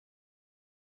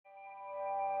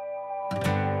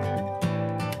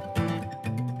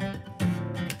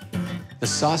The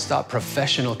SawStop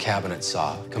Professional Cabinet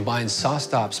Saw combines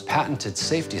SawStop's patented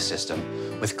safety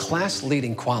system with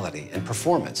class-leading quality and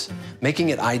performance, making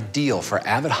it ideal for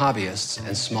avid hobbyists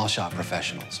and small shop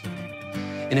professionals.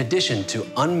 In addition to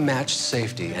unmatched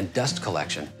safety and dust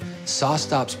collection,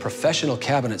 SawStop's Professional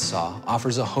Cabinet Saw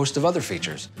offers a host of other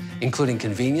features, including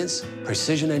convenience,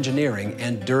 precision engineering,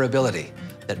 and durability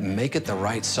that make it the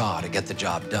right saw to get the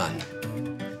job done.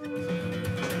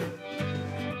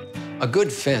 A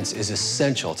good fence is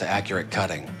essential to accurate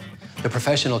cutting. The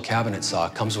Professional Cabinet Saw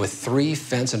comes with 3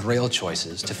 fence and rail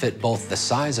choices to fit both the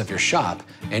size of your shop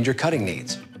and your cutting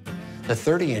needs. The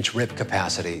 30-inch rip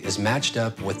capacity is matched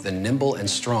up with the nimble and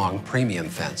strong premium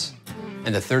fence.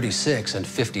 And the 36 and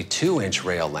 52-inch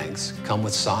rail lengths come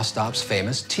with SawStop's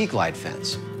famous T-Glide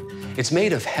fence. It's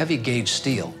made of heavy gauge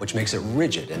steel, which makes it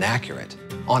rigid and accurate.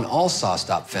 On all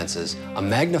SawStop fences, a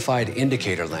magnified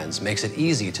indicator lens makes it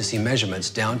easy to see measurements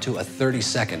down to a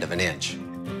 32nd of an inch.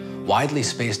 Widely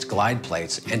spaced glide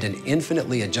plates and an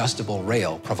infinitely adjustable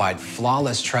rail provide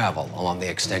flawless travel along the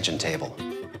extension table.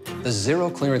 The zero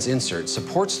clearance insert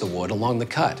supports the wood along the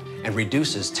cut and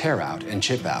reduces tear out and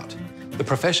chip out. The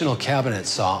Professional Cabinet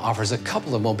Saw offers a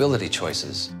couple of mobility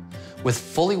choices. With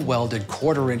fully welded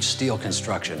 1/4-inch steel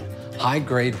construction,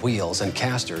 high-grade wheels and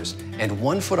casters, and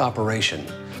 1-foot operation,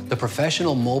 the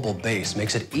Professional Mobile Base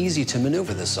makes it easy to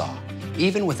maneuver the saw,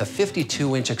 even with a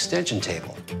 52-inch extension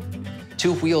table.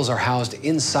 2 wheels are housed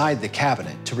inside the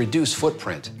cabinet to reduce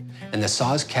footprint, and the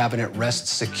saw's cabinet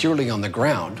rests securely on the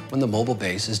ground when the mobile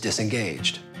base is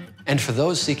disengaged. And for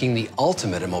those seeking the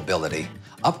ultimate in mobility,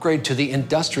 upgrade to the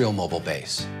Industrial Mobile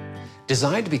Base.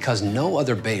 Designed because no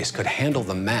other base could handle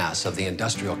the mass of the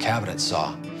Industrial Cabinet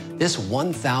Saw, this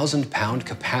 1,000-pound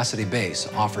capacity base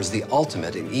offers the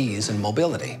ultimate in ease and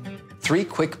mobility. 3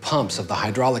 quick pumps of the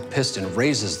hydraulic piston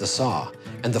raises the saw,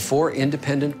 and the 4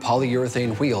 independent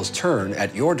polyurethane wheels turn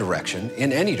at your direction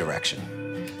in any direction.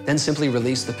 Then simply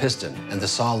release the piston, and the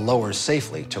saw lowers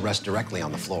safely to rest directly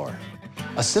on the floor.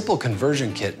 A simple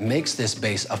conversion kit makes this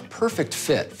base a perfect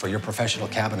fit for your professional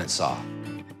cabinet saw.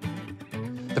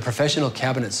 The Professional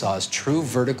Cabinet Saw's true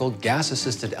vertical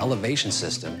gas-assisted elevation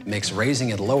system makes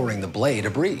raising and lowering the blade a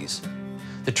breeze.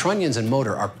 The trunnions and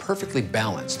motor are perfectly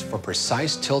balanced for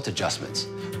precise tilt adjustments,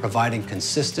 providing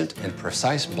consistent and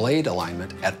precise blade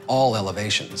alignment at all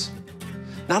elevations.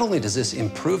 Not only does this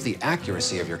improve the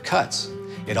accuracy of your cuts,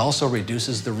 it also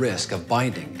reduces the risk of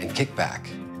binding and kickback.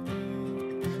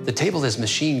 The table is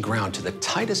machine ground to the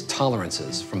tightest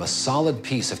tolerances from a solid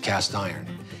piece of cast iron,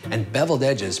 and beveled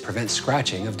edges prevent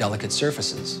scratching of delicate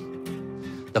surfaces.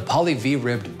 The poly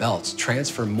V-ribbed belts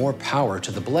transfer more power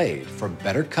to the blade for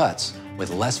better cuts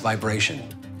with less vibration.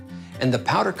 And the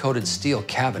powder-coated steel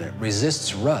cabinet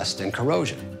resists rust and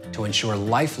corrosion to ensure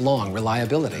lifelong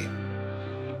reliability.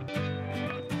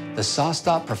 The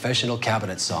SawStop Professional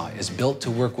Cabinet Saw is built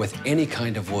to work with any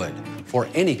kind of wood for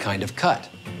any kind of cut,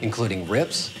 including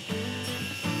rips,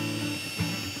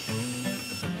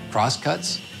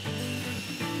 crosscuts,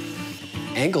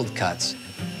 angled cuts,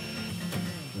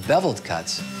 beveled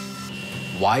cuts,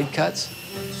 wide cuts,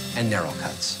 and narrow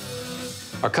cuts.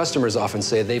 Our customers often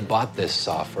say they bought this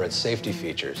saw for its safety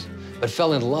features, but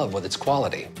fell in love with its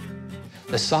quality.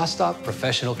 The SawStop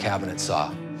Professional Cabinet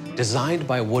Saw, designed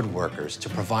by woodworkers to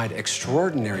provide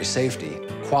extraordinary safety,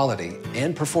 quality,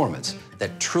 and performance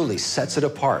that truly sets it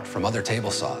apart from other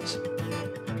table saws.